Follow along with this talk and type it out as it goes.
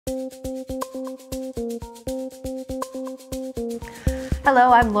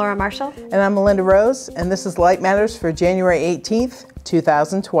Hello, I'm Laura Marshall. And I'm Melinda Rose, and this is Light Matters for January 18th,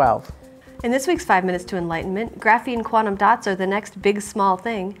 2012. In this week's 5 Minutes to Enlightenment, graphene quantum dots are the next big small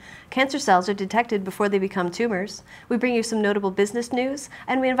thing. Cancer cells are detected before they become tumors. We bring you some notable business news,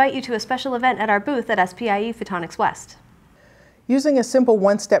 and we invite you to a special event at our booth at SPIE Photonics West. Using a simple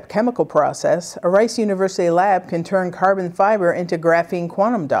one-step chemical process, a Rice University lab can turn carbon fiber into graphene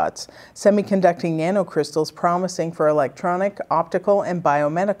quantum dots, semiconducting nanocrystals promising for electronic, optical, and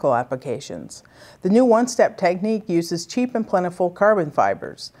biomedical applications. The new one-step technique uses cheap and plentiful carbon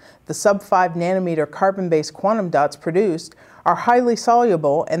fibers. The sub-5 nanometer carbon-based quantum dots produced are highly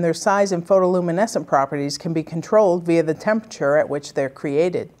soluble, and their size and photoluminescent properties can be controlled via the temperature at which they're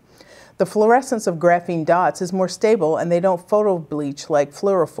created. The fluorescence of graphene dots is more stable, and they don't photo-bleach like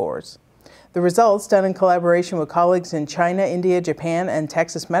fluorophores. The results, done in collaboration with colleagues in China, India, Japan, and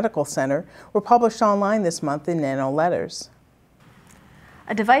Texas Medical Center, were published online this month in Nano Letters.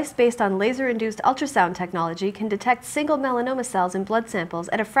 A device based on laser-induced ultrasound technology can detect single melanoma cells in blood samples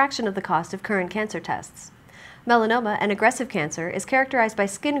at a fraction of the cost of current cancer tests. Melanoma, an aggressive cancer, is characterized by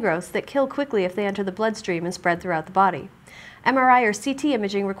skin growths that kill quickly if they enter the bloodstream and spread throughout the body. MRI or CT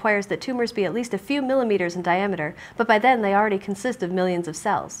imaging requires that tumors be at least a few millimeters in diameter, but by then they already consist of millions of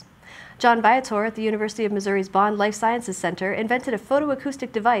cells. John Viator at the University of Missouri's Bond Life Sciences Center invented a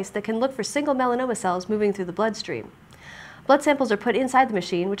photoacoustic device that can look for single melanoma cells moving through the bloodstream. Blood samples are put inside the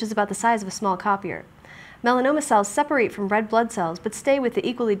machine, which is about the size of a small copier. Melanoma cells separate from red blood cells but stay with the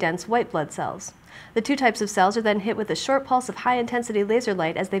equally dense white blood cells. The two types of cells are then hit with a short pulse of high-intensity laser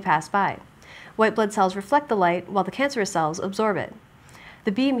light as they pass by. White blood cells reflect the light, while the cancerous cells absorb it.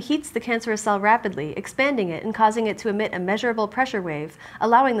 The beam heats the cancerous cell rapidly, expanding it and causing it to emit a measurable pressure wave,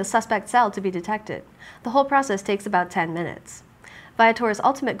 allowing the suspect cell to be detected. The whole process takes about 10 minutes. Viator's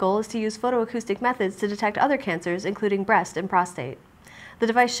ultimate goal is to use photoacoustic methods to detect other cancers, including breast and prostate. The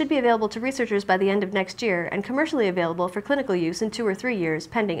device should be available to researchers by the end of next year and commercially available for clinical use in 2 or 3 years,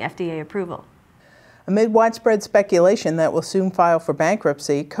 pending FDA approval. Amid widespread speculation that will soon file for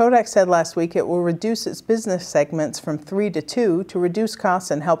bankruptcy, Kodak said last week it will reduce its business segments from 3 to 2 to reduce costs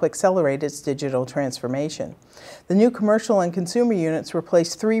and help accelerate its digital transformation. The new commercial and consumer units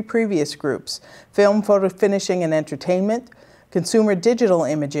replace 3 previous groups: film, photo finishing and entertainment, consumer digital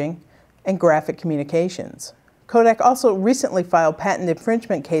imaging, and graphic communications. Kodak also recently filed patent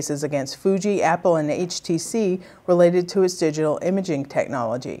infringement cases against Fuji, Apple, and HTC related to its digital imaging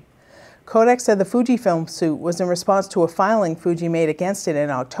technology. Kodak said the Fujifilm suit was in response to a filing Fuji made against it in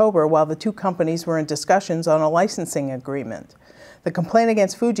October while the two companies were in discussions on a licensing agreement. The complaint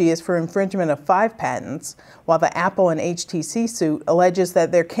against Fuji is for infringement of 5 patents, while the Apple and HTC suit alleges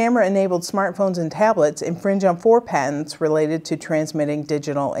that their camera-enabled smartphones and tablets infringe on 4 patents related to transmitting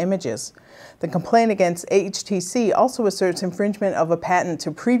digital images. The complaint against HTC also asserts infringement of a patent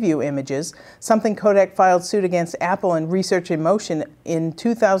to preview images, something Kodak filed suit against Apple and Research in Motion in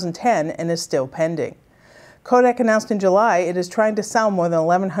 2010 and is still pending. Kodak announced in July it is trying to sell more than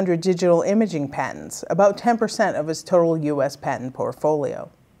 1,100 digital imaging patents, about 10% of its total U.S. patent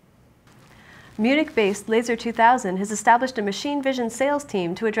portfolio. Munich-based Laser 2000 has established a machine vision sales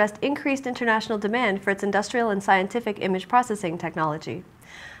team to address increased international demand for its industrial and scientific image processing technology.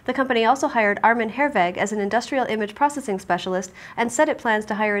 The company also hired Armin Herweg as an industrial image processing specialist and said it plans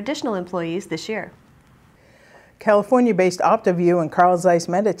to hire additional employees this year. California-based OptoVue and Carl Zeiss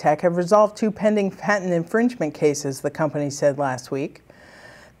Meditec have resolved 2 pending patent infringement cases, the company said last week.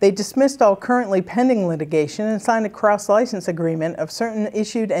 They dismissed all currently pending litigation and signed a cross-license agreement of certain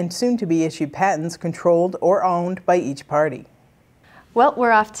issued and soon-to-be issued patents controlled or owned by each party. Well,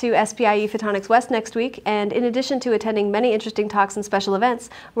 we're off to SPIE Photonics West next week, and in addition to attending many interesting talks and special events,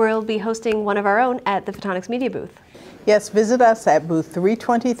 we'll be hosting one of our own at the Photonics Media booth. Yes, visit us at booth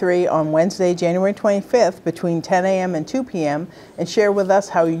 323 on Wednesday, January 25th between 10 a.m. and 2 p.m. and share with us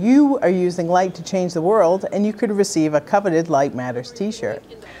how you are using light to change the world, and you could receive a coveted Light Matters t-shirt.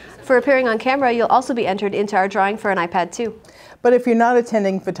 For appearing on camera, you'll also be entered into our drawing for an iPad 2. But if you're not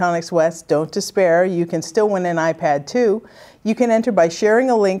attending Photonics West, don't despair. You can still win an iPad 2. You can enter by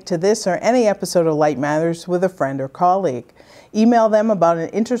sharing a link to this or any episode of Light Matters with a friend or colleague. Email them about an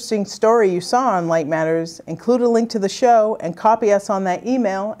interesting story you saw on Light Matters, include a link to the show, and copy us on that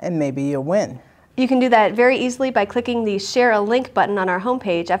email, and maybe you'll win. You can do that very easily by clicking the Share a Link button on our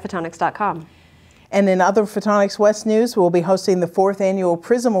homepage at photonics.com. And in other Photonics West news, we'll be hosting the 4th Annual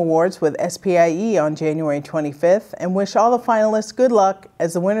Prism Awards with SPIE on January 25th, and wish all the finalists good luck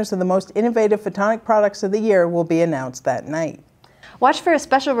as the winners of the most innovative photonic products of the year will be announced that night. Watch for a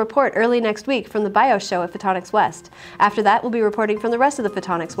special report early next week from the Bio Show at Photonics West. After that, we'll be reporting from the rest of the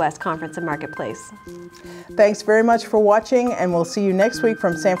Photonics West Conference and Marketplace. Thanks very much for watching, and we'll see you next week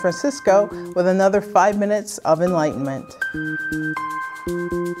from San Francisco with another 5 minutes of enlightenment.